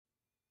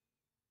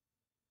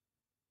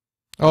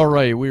All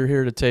right, we're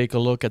here to take a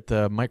look at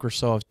the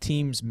Microsoft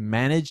Teams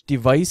Managed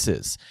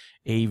Devices,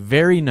 a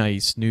very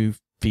nice new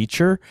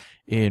feature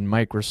in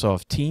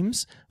Microsoft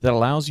Teams that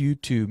allows you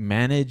to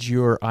manage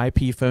your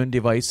IP phone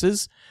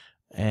devices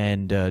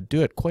and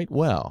do it quite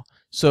well.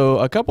 So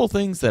a couple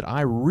things that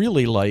I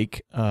really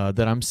like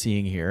that I'm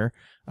seeing here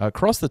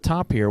across the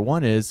top here.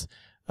 One is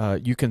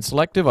you can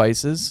select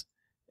devices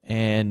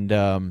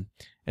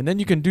and then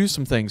you can do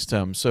some things to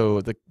them. So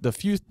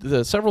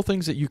the several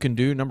things that you can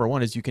do. Number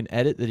one is you can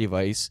edit the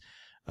device.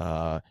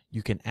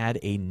 You can add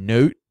a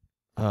note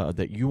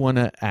that you want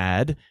to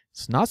add.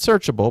 It's not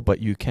searchable, but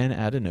you can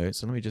add a note.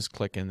 So let me just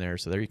click in there.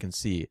 So there you can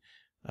see.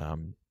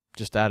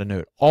 Just add a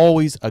note.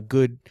 Always a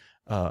good,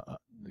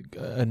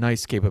 a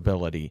nice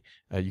capability.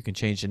 You can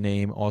change the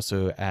name.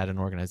 Also add an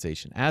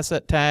organization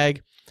asset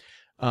tag.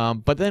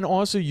 But then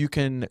also you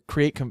can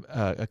create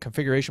a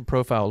configuration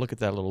profile. I'll look at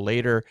that a little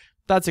later.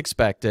 That's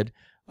expected.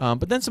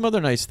 But then some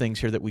other nice things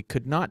here that we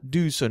could not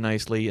do so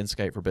nicely in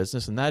Skype for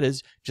Business, and that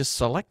is just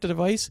select a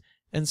device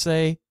and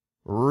say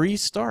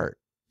restart.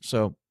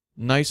 So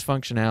nice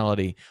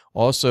functionality.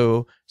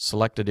 Also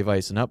select a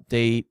device and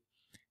update,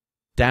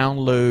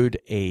 download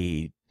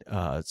a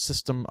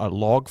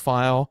log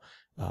file,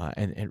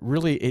 and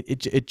really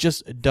it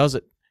just does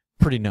it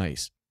pretty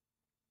nice.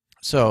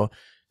 So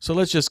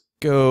let's just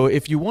go.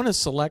 If you want to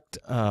select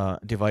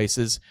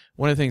devices,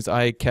 one of the things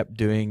I kept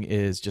doing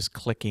is just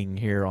clicking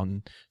here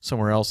on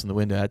somewhere else in the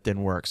window. That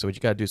didn't work. So what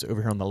you got to do is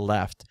over here on the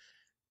left,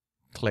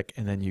 click,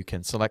 and then you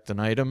can select an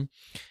item.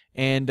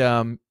 And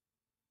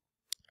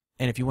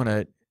if you want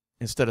to,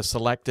 instead of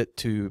select it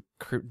to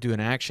do an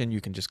action,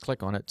 you can just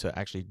click on it to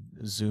actually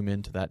zoom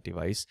into that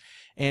device.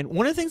 And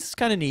one of the things that's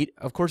kind of neat,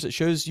 of course, it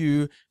shows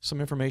you some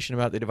information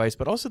about the device,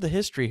 but also the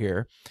history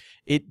here.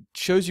 It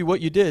shows you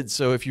what you did.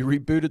 So if you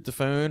rebooted the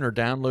phone or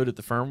downloaded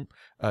the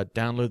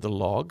download the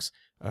logs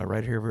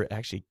right here, where it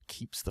actually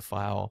keeps the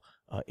file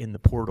in the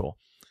portal.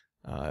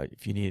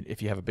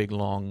 If you have a big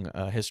long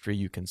history,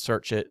 you can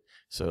search it.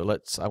 So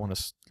I want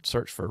to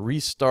search for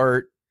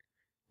restart.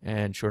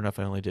 And sure enough,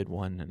 I only did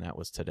one, and that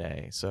was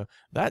today. So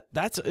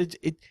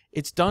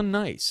it's done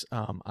nice.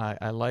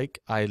 I like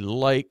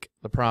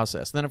the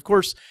process. And then of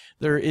course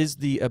there is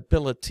the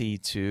ability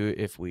to,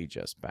 if we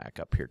just back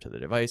up here to the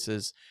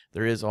devices,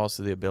 there is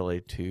also the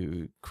ability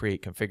to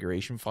create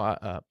configuration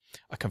a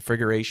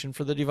configuration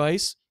for the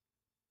device.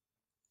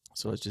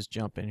 So let's just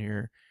jump in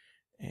here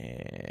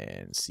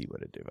and see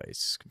what a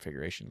device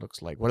configuration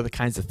looks like. What are the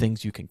kinds of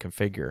things you can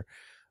configure?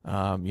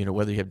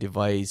 Whether you have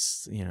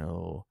device,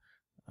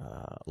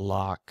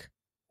 lock,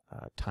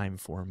 time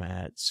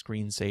format,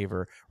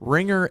 screensaver.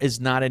 Ringer is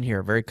not in here.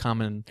 A very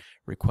common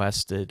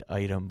requested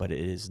item, but it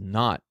is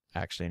not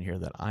actually in here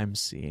that I'm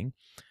seeing.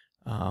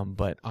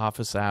 But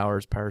office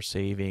hours, power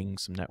saving,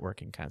 some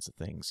networking kinds of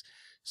things.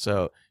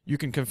 So you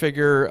can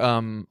configure.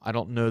 I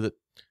don't know that.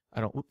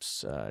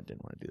 Oops, I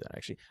didn't want to do that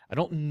actually. I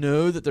don't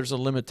know that there's a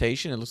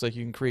limitation. It looks like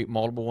you can create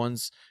multiple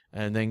ones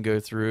and then go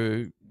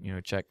through,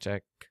 check,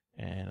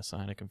 and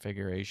assign a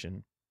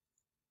configuration.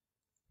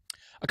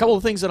 A couple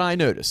of things that I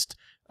noticed.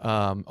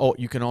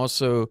 You can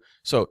also,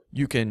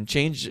 you can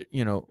change,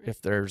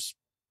 if there's,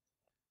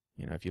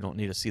 if you don't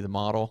need to see the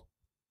model,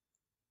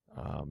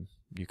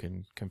 you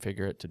can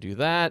configure it to do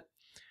that.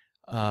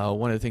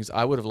 One of the things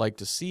I would have liked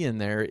to see in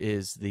there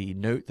is the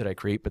note that I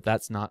create, but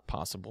that's not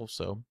possible.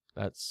 So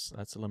that's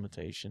a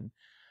limitation.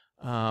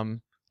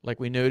 Like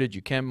we noted,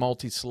 you can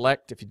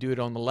multi-select if you do it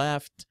on the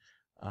left.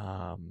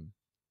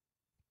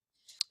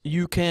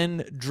 You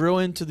can drill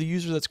into the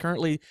user that's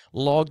currently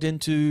logged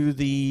into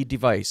the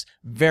device.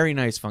 Very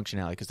nice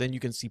functionality, because then you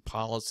can see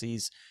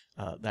policies,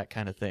 that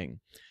kind of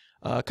thing.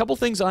 A couple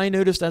things I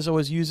noticed as I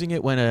was using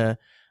it when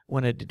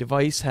a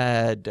device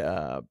had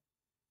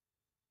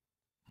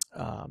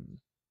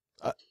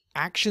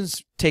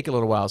actions take a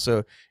little while.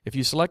 So if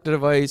you select a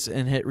device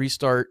and hit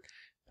restart,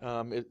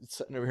 it's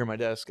sitting over here on my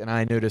desk, and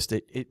I noticed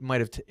it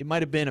might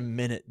have been a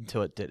minute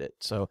until it did it.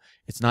 So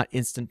it's not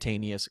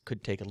instantaneous. It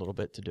could take a little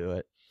bit to do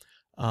it.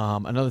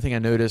 Another thing I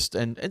noticed,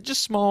 and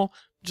just small,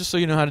 just so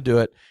you know how to do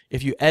it,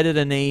 if you edit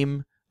a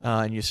name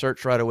and you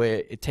search right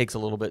away, it takes a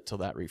little bit till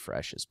that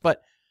refreshes.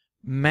 But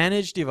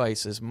managed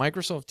devices,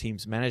 Microsoft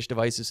Teams managed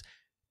devices,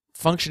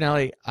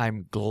 functionality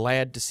I'm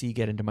glad to see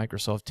get into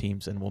Microsoft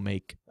Teams, and will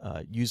make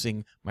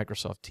using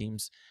Microsoft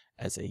Teams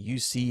as a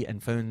UC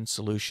and phone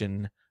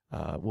solution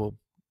will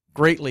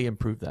greatly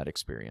improve that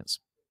experience.